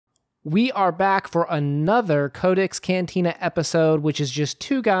We are back for another Codex Cantina episode, which is just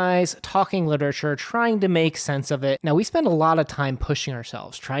two guys talking literature, trying to make sense of it. Now, we spend a lot of time pushing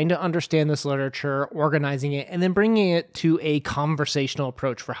ourselves, trying to understand this literature, organizing it, and then bringing it to a conversational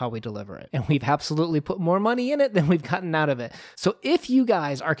approach for how we deliver it. And we've absolutely put more money in it than we've gotten out of it. So if you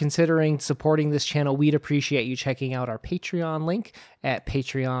guys are considering supporting this channel, we'd appreciate you checking out our Patreon link at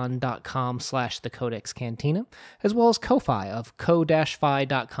patreon.com/thecodexcantina, as well as Ko-Fi of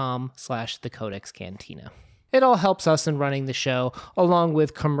ko-fi.com/thecodexcantina. It all helps us in running the show, along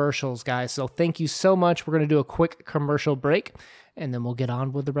with commercials, guys. So thank you so much. We're going to do a quick commercial break, and then we'll get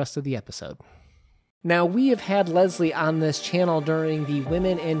on with the rest of the episode. Now, we have had Leslie on this channel during the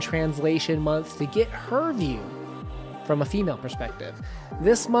Women in Translation Month to get her view from a female perspective.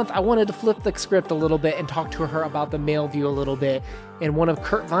 This month, I wanted to flip the script a little bit and talk to her about the male view a little bit in one of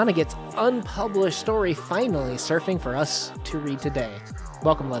Kurt Vonnegut's unpublished story finally surfing for us to read today.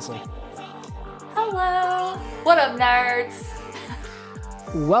 Welcome, Leslie. Hello. What up, nerds?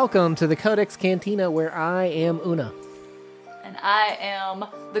 Welcome to the Codex Cantina, where I am Una. And I am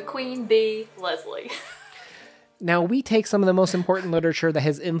the Queen Bee, Leslie. Now, we take some of the most important literature that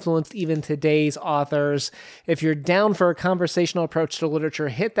has influenced even today's authors. If you're down for a conversational approach to literature,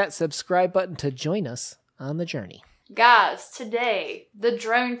 hit that subscribe button to join us on the journey. Guys, today, The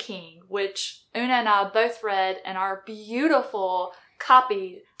Drone King, which Una and I both read in our beautiful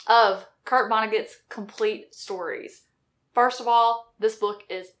copy of Kurt Vonnegut's complete stories. First of all, this book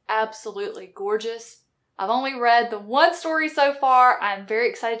is absolutely gorgeous. I've only read the one story so far. I'm very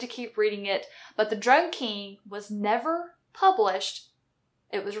excited to keep reading it. But The Drone King was never published.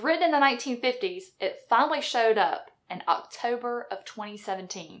 It was written in the 1950s. It finally showed up in October of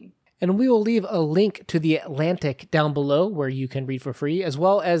 2017. And we will leave a link to The Atlantic down below where you can read for free, as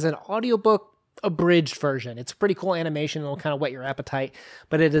well as an audiobook abridged version. It's a pretty cool animation. It'll kind of whet your appetite,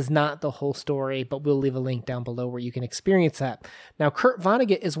 but it is not the whole story, but we'll leave a link down below where you can experience that. Now, Kurt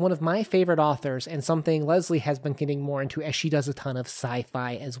Vonnegut is one of my favorite authors and something Leslie has been getting more into as she does a ton of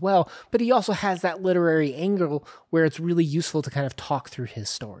sci-fi as well, but he also has that literary angle where it's really useful to kind of talk through his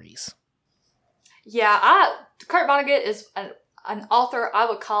stories. Yeah, Kurt Vonnegut is an author I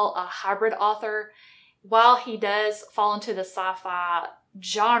would call a hybrid author. While he does fall into the sci-fi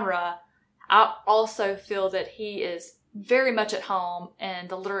genre, I also feel that he is very much at home in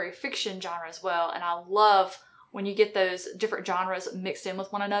the literary fiction genre as well. And I love when you get those different genres mixed in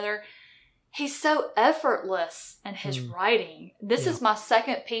with one another. He's so effortless in his writing. This is my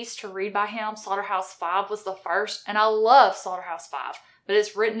second piece to read by him. Slaughterhouse-Five was the first, and I love Slaughterhouse-Five, but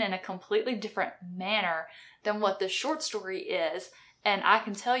it's written in a completely different manner than what this short story is. And I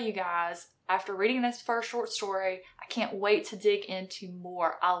can tell you guys, after reading this first short story, I can't wait to dig into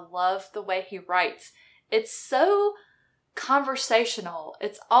more. I love the way he writes. It's so conversational.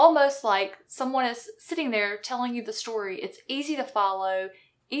 It's almost like someone is sitting there telling you the story. It's easy to follow,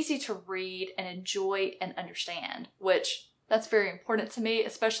 easy to read and enjoy and understand, which that's very important to me,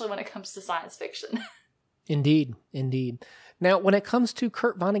 especially when it comes to science fiction. Indeed, indeed. Now, when it comes to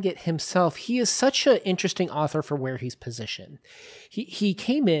Kurt Vonnegut himself, he is such an interesting author for where he's positioned. He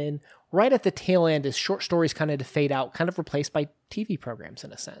came in right at the tail end as short stories kind of to fade out, kind of replaced by TV programs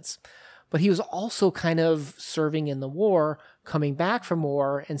in a sense. But he was also kind of serving in the war, coming back from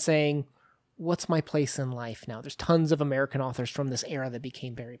war and saying, what's my place in life now? There's tons of American authors from this era that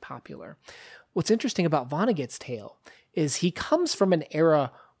became very popular. What's interesting about Vonnegut's tale is he comes from an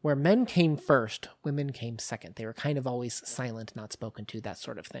era where men came first, women came second. They were kind of always silent, not spoken to, that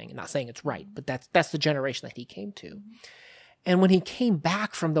sort of thing. Not saying it's right, but that's the generation that he came to. And when he came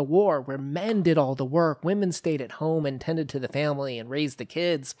back from the war, where men did all the work, women stayed at home and tended to the family and raised the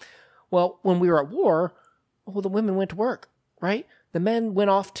kids. Well, when we were at war, the women went to work, right? The men went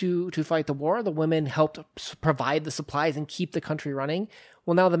off to fight the war. The women helped provide the supplies and keep the country running.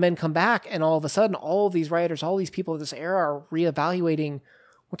 Well, now the men come back, and all of a sudden, all of these writers, all these people of this era are reevaluating,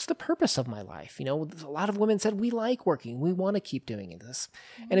 what's the purpose of my life? You know, a lot of women said, we like working. We want to keep doing this.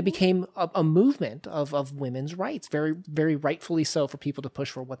 And it became a movement of women's rights, very, very rightfully so, for people to push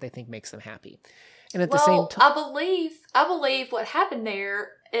for what they think makes them happy. And at the same time, I believe what happened there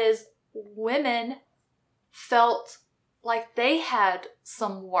is women felt like they had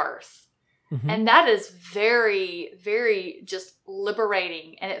some worth. Mm-hmm. And that is very, very just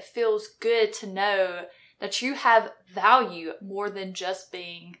liberating. And it feels good to know that you have value more than just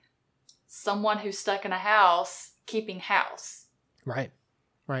being someone who's stuck in a house, keeping house. Right.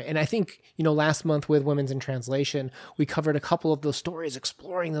 Right. And I think, last month with Women's in Translation, we covered a couple of those stories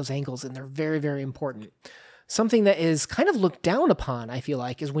exploring those angles, and they're very, very important. something that is kind of looked down upon, I feel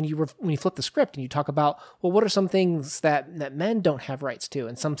like, is when you flip the script and you talk about, well, what are some things that men don't have rights to?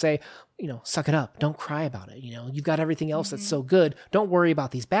 And some say, suck it up. Don't cry about it. You've got everything else that's so good. Don't worry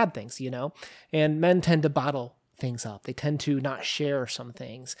about these bad things, And men tend to bottle things up. They tend to not share some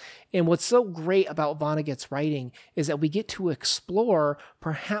things. And what's so great about Vonnegut's writing is that we get to explore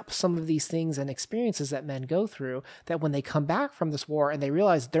perhaps some of these things and experiences that men go through, that when they come back from this war and they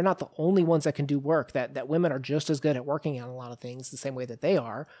realize they're not the only ones that can do work, that women are just as good at working on a lot of things the same way that they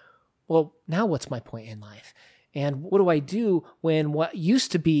are. Well, now what's my point in life? And what do I do when what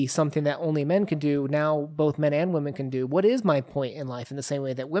used to be something that only men can do, now both men and women can do? What is my point in life? In the same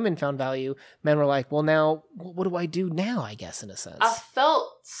way that women found value, men were like, well, now, what do I do now, I guess, in a sense? I felt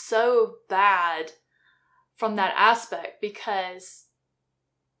so bad from that aspect because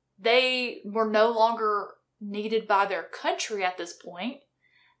they were no longer needed by their country at this point.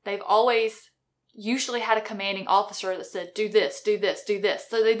 They've always usually had a commanding officer that said, do this, do this, do this.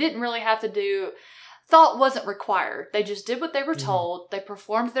 So they didn't really have to do... Thought wasn't required. They just did what they were told. They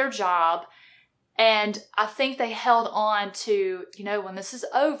performed their job. And I think they held on to, when this is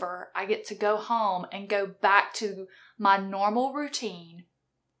over, I get to go home and go back to my normal routine,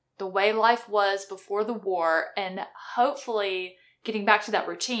 the way life was before the war. And hopefully getting back to that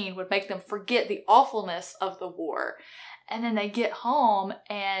routine would make them forget the awfulness of the war. And then they get home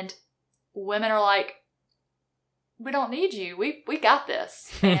and women are like, we don't need you. We got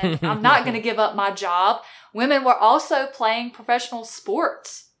this. And I'm not going to give up my job. Women were also playing professional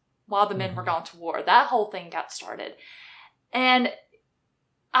sports while the men were gone to war. That whole thing got started. And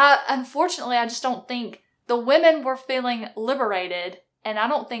unfortunately, I just don't think the women were feeling liberated. And I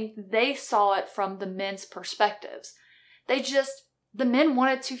don't think they saw it from the men's perspectives. The men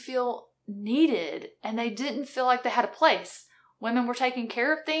wanted to feel needed and they didn't feel like they had a place. Women were taking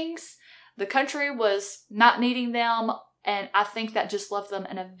care of things. The country was not needing them, and I think that just left them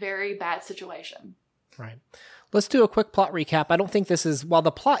in a very bad situation. Right. Let's do a quick plot recap. I don't think while the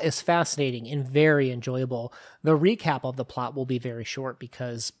plot is fascinating and very enjoyable, the recap of the plot will be very short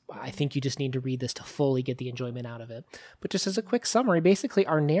because I think you just need to read this to fully get the enjoyment out of it. But just as a quick summary, basically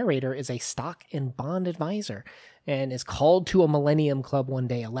our narrator is a stock and bond advisor and is called to a Millennium Club one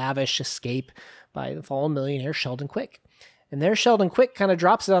day, a lavish escape by the fallen millionaire Sheldon Quick. And there Sheldon Quick kind of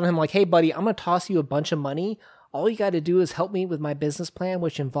drops it on him like, hey, buddy, I'm going to toss you a bunch of money. All you got to do is help me with my business plan,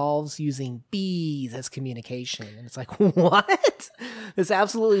 which involves using bees as communication. And it's like, what? This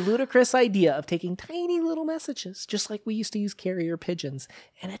absolutely ludicrous idea of taking tiny little messages, just like we used to use carrier pigeons,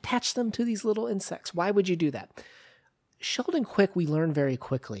 and attach them to these little insects. Why would you do that? Sheldon Quick, we learn very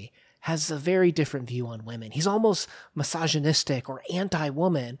quickly, has a very different view on women. He's almost misogynistic or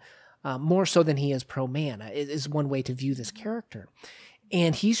anti-woman. More so than he is pro-man, is one way to view this character.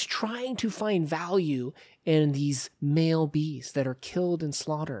 And he's trying to find value in these male bees that are killed and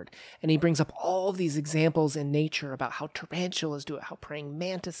slaughtered. And he brings up all of these examples in nature about how tarantulas do it, how praying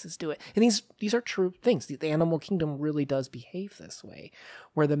mantises do it. And these are true things. The animal kingdom really does behave this way,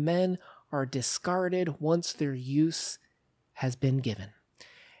 where the men are discarded once their use has been given.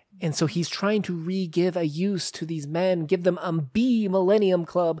 And so he's trying to re-give a use to these men, give them a bee Millennium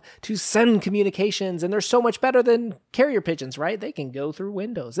Club to send communications. And they're so much better than carrier pigeons, right? They can go through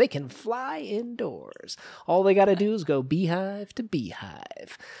windows. They can fly indoors. All they got to do is go beehive to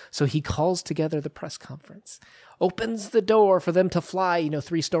beehive. So he calls together the press conference, opens the door for them to fly,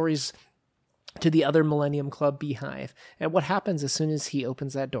 3 stories to the other Millennium Club beehive. And what happens as soon as he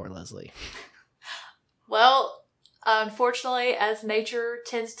opens that door, Leslie? Well, unfortunately, as nature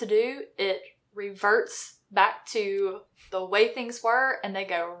tends to do, it reverts back to the way things were, and they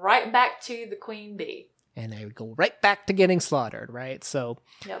go right back to the queen bee. And they go right back to getting slaughtered, right? So,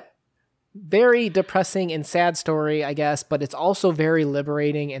 yep. Very depressing and sad story, I guess, but it's also very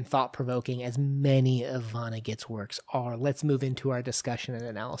liberating and thought-provoking, as many of Vonnegut's works are. Let's move into our discussion and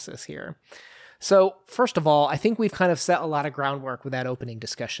analysis here. So first of all, I think we've kind of set a lot of groundwork with that opening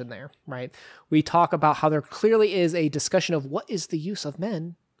discussion there, right? We talk about how there clearly is a discussion of what is the use of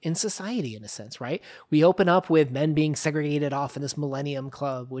men in society, in a sense, right? We open up with men being segregated off in this Millennium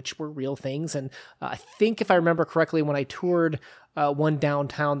Club, which were real things. And I think if I remember correctly, when I toured one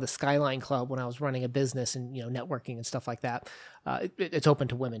downtown, the Skyline Club, when I was running a business and, networking and stuff like that, it's open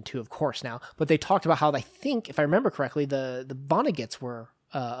to women too, of course, now. But they talked about how I think, if I remember correctly, the Vonneguts were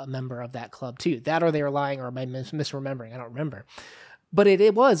a member of that club too. That or they were lying, or am I misremembering? I don't remember. But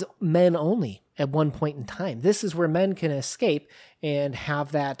it was men only at one point in time. This is where men can escape and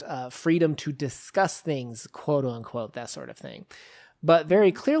have that freedom to discuss things, quote unquote, that sort of thing. But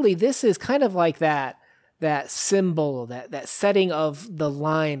very clearly, this is kind of like that that symbol, that setting of the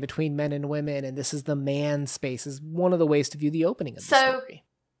line between men and women, and this is the man space, is one of the ways to view the opening of the story.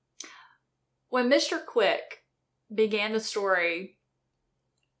 When Mr. Quick began the story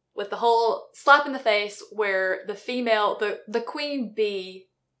with the whole slap in the face where the female, the queen bee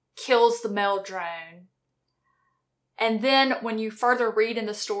kills the male drone, and then when you further read in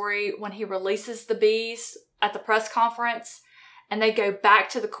the story, when he releases the bees at the press conference and they go back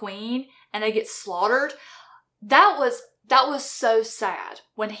to the queen and they get slaughtered, that was so sad.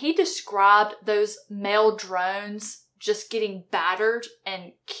 When he described those male drones just getting battered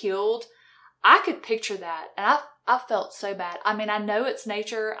and killed, I could picture that, and I felt so bad. I mean, I know it's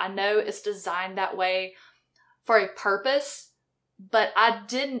nature. I know it's designed that way for a purpose, but I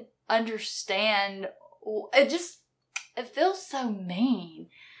didn't understand. It feels so mean.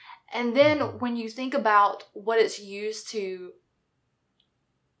 And then when you think about what it's used to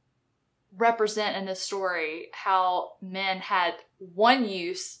represent in this story, how men had one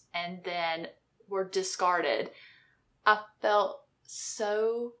use and then were discarded, I felt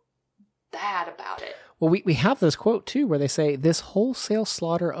so bad about it. Well, we have this quote too where they say, "This wholesale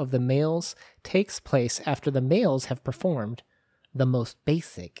slaughter of the males takes place after the males have performed the most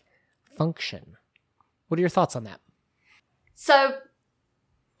basic function." What are your thoughts on that? So,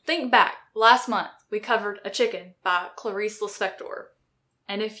 think back. Last month, we covered A Chicken by Clarice Lispector.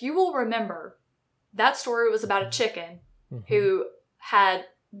 And if you will remember, that story was about a chicken who had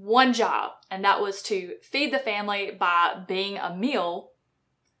one job, and that was to feed the family by being a meal.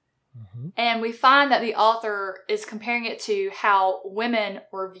 And we find that the author is comparing it to how women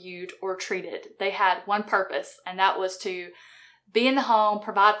were viewed or treated. They had one purpose, and that was to be in the home,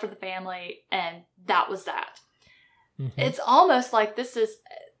 provide for the family, and that was that. It's almost like this is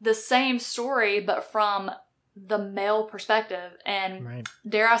the same story, but from the male perspective. And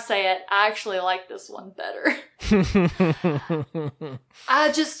dare I say it, I actually like this one better.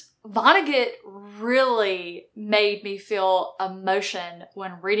 Vonnegut really made me feel emotion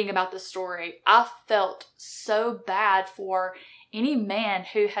when reading about this story. I felt so bad for any man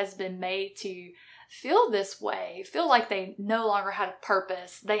who has been made to feel this way, feel like they no longer had a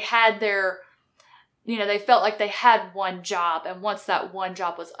purpose. They had they felt like they had one job, and once that one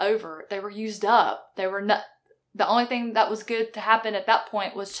job was over, they were used up. They were not, the only thing that was good to happen at that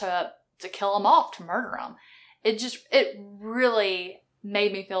point was to kill them off, to murder them. It really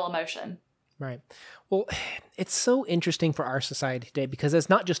made me feel emotion. Right. Well, it's so interesting for our society today because it's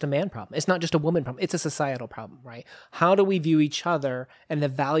not just a man problem. It's not just a woman problem. It's a societal problem, right? How do we view each other and the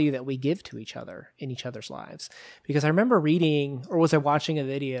value that we give to each other in each other's lives? Because I remember reading, or was I watching a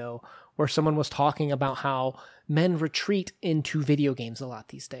video where someone was talking about how men retreat into video games a lot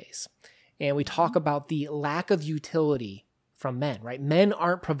these days. And we talk about the lack of utility from men, right? Men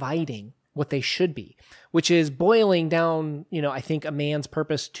aren't providing what they should be, which is boiling down, I think a man's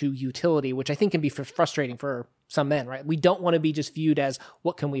purpose to utility, which I think can be frustrating for some men, right? We don't want to be just viewed as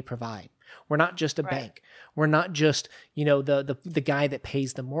what can we provide. We're not just a bank. We're not just, the guy that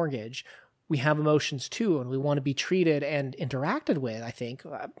pays the mortgage. We have emotions too, and we want to be treated and interacted with, I think.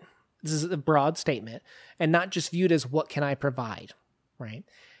 This is a broad statement, and not just viewed as what can I provide, right?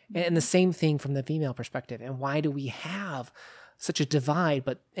 And the same thing from the female perspective. And why do we have such a divide?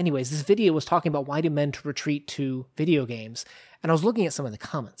 But anyways, this video was talking about why do men retreat to video games. And I was looking at some of the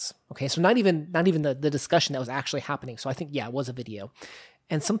comments. Okay, so not even the discussion that was actually happening. So I think, it was a video.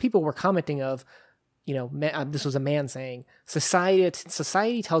 And some people were commenting of, this was a man saying,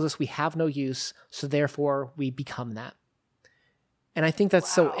 society tells us we have no use, so therefore we become that. And I think that's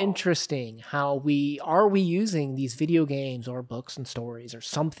so interesting how we using these video games or books and stories or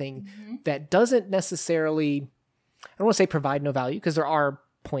something that doesn't necessarily, I don't want to say provide no value, because there are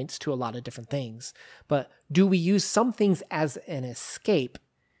points to a lot of different things, but do we use some things as an escape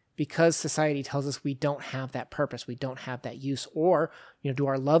because society tells us we don't have that purpose, we don't have that use, or, do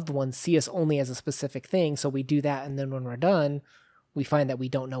our loved ones see us only as a specific thing, so we do that, and then when we're done, we find that we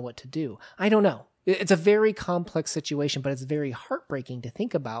don't know what to do. I don't know. It's a very complex situation, but it's very heartbreaking to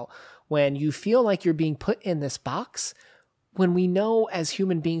think about when you feel like you're being put in this box, when we know as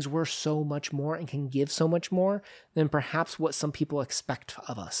human beings we're so much more and can give so much more than perhaps what some people expect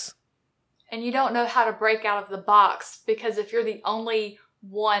of us. And you don't know how to break out of the box, because if you're the only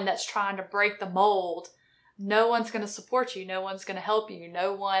one that's trying to break the mold, no one's going to support you. No one's going to help you.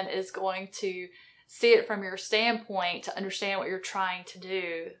 No one is going to see it from your standpoint to understand what you're trying to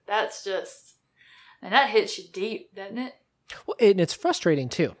do. That's just... And that hits you deep, doesn't it? Well, and it's frustrating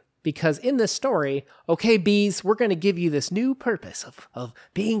too, because in this story, okay, bees, we're going to give you this new purpose of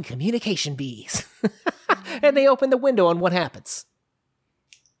being communication bees. And they open the window, and what happens?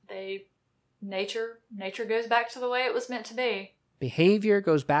 They nature goes back to the way it was meant to be. Behavior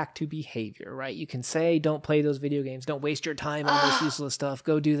goes back to behavior, right? You can say, don't play those video games. Don't waste your time on this useless stuff.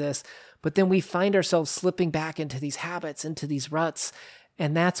 Go do this. But then we find ourselves slipping back into these habits, into these ruts.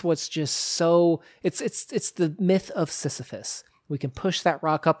 And that's what's just so, it's the myth of Sisyphus. We can push that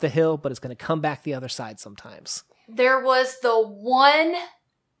rock up the hill, but it's going to come back the other side sometimes. There was the one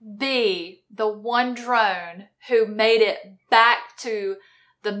bee, the one drone who made it back to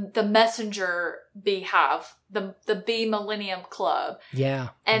the messenger beehive, the Bee Millennium Club. Yeah.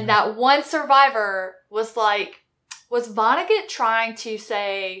 And that one survivor was like, was Vonnegut trying to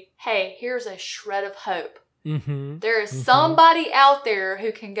say, hey, here's a shred of hope. Mm-hmm. There is somebody out there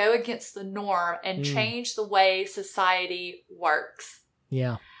who can go against the norm and change the way society works.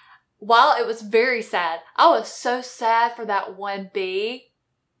 Yeah. While it was very sad, I was so sad for that one bee.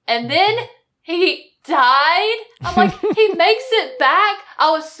 And then he died. I'm like, he makes it back.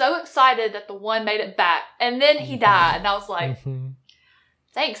 I was so excited that the one made it back. And then he died. And I was like,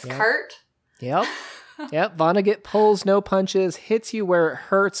 thanks, Kurt. Yep. Yep. Vonnegut pulls no punches, hits you where it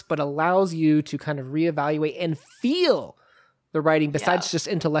hurts, but allows you to kind of reevaluate and feel the writing besides just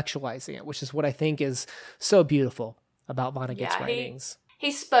intellectualizing it, which is what I think is so beautiful about Vonnegut's writings.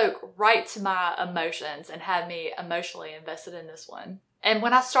 He spoke right to my emotions and had me emotionally invested in this one. And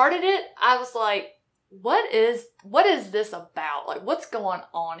when I started it, I was like, what is this about? Like, what's going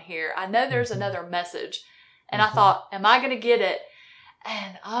on here? I know there's another message. And I thought, am I going to get it?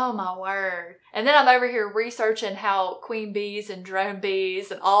 And oh my word. And then I'm over here researching how queen bees and drone bees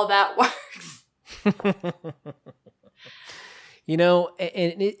and all that works. You know,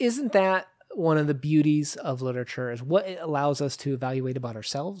 and isn't that one of the beauties of literature, is what it allows us to evaluate about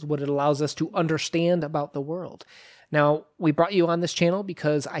ourselves, what it allows us to understand about the world. Now, we brought you on this channel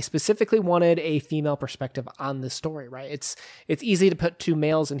because I specifically wanted a female perspective on this story, right? It's easy to put two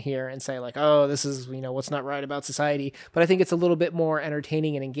males in here and say like, oh, this is, what's not right about society. But I think it's a little bit more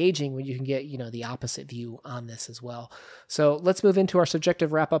entertaining and engaging when you can get, the opposite view on this as well. So let's move into our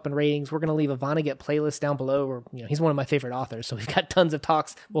subjective wrap up and ratings. We're going to leave a Vonnegut playlist down below where, he's one of my favorite authors. So we've got tons of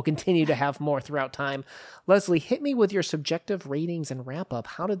talks. We'll continue to have more throughout time. Leslie, hit me with your subjective ratings and wrap up.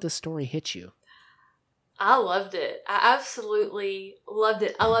 How did this story hit you? I loved it. I absolutely loved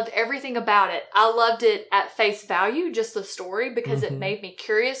it. I loved everything about it. I loved it at face value, just the story, because it made me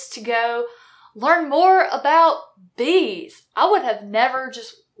curious to go learn more about bees. I would have never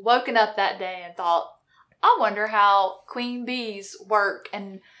just woken up that day and thought, I wonder how queen bees work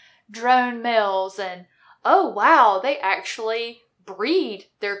and drone males, and oh wow, they actually breed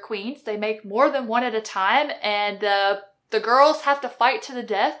their queens. They make more than one at a time, and the girls have to fight to the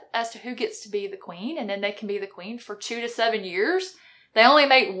death as to who gets to be the queen, and then they can be the queen for 2 to 7 years. They only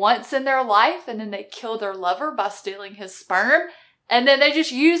mate once in their life, and then they kill their lover by stealing his sperm, and then they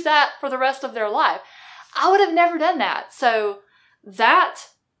just use that for the rest of their life. I would have never done that. So that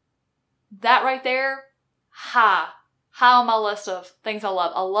right there, high on my list of things I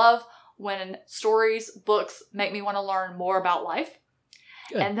love. I love when stories, books make me want to learn more about life.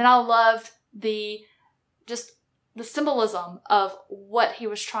 Good. And then I loved the symbolism of what he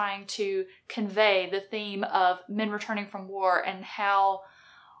was trying to convey, the theme of men returning from war and how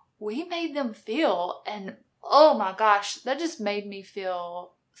we made them feel. And oh my gosh, that just made me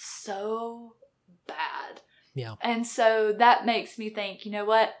feel so bad. Yeah. And so that makes me think, you know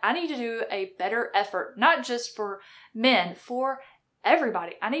what? I need to do a better effort, not just for men, for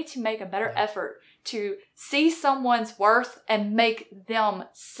everybody. I need to make a better effort to see someone's worth and make them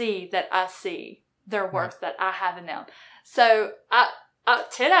see that I see their worth that I have in them. So I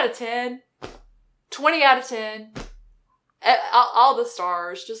 10 out of 10, 20 out of 10, all the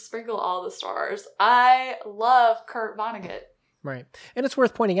stars, just sprinkle all the stars. I love Kurt Vonnegut. Right. And it's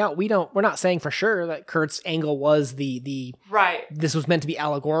worth pointing out, we're not saying for sure that Kurt's angle was the right. This was meant to be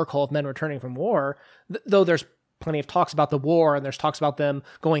allegorical of men returning from war, though there's plenty of talks about the war, and there's talks about them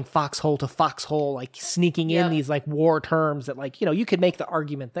going foxhole to foxhole, like sneaking in these like war terms that you could make the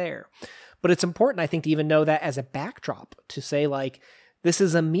argument there. But it's important, I think, to even know that as a backdrop to say, this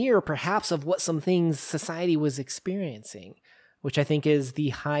is a mirror, perhaps, of what some things society was experiencing, which I think is the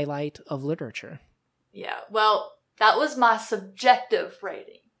highlight of literature. Yeah, well, that was my subjective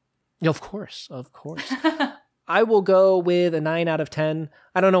rating. Of course. I will go with a 9 out of 10.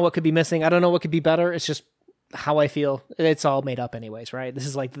 I don't know what could be missing. I don't know what could be better. It's just how I feel. It's all made up anyways, right? This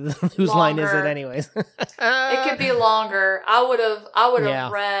is like whose line is it anyways? It could be longer. I would have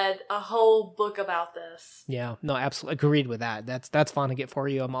read a whole book about this. Yeah, no, absolutely agreed with that. That's Vonnegut for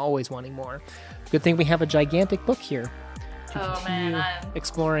you. I'm always wanting more. Good thing we have a gigantic book here. to Oh, continue man,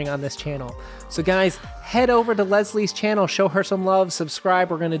 exploring on this channel. So guys, head over to Leslie's channel, show her some love,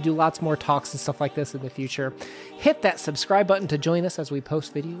 subscribe. We're going to do lots more talks and stuff like this in the future. Hit that subscribe button to join us as we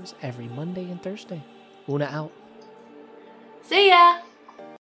post videos every Monday and Thursday. Una out. See ya!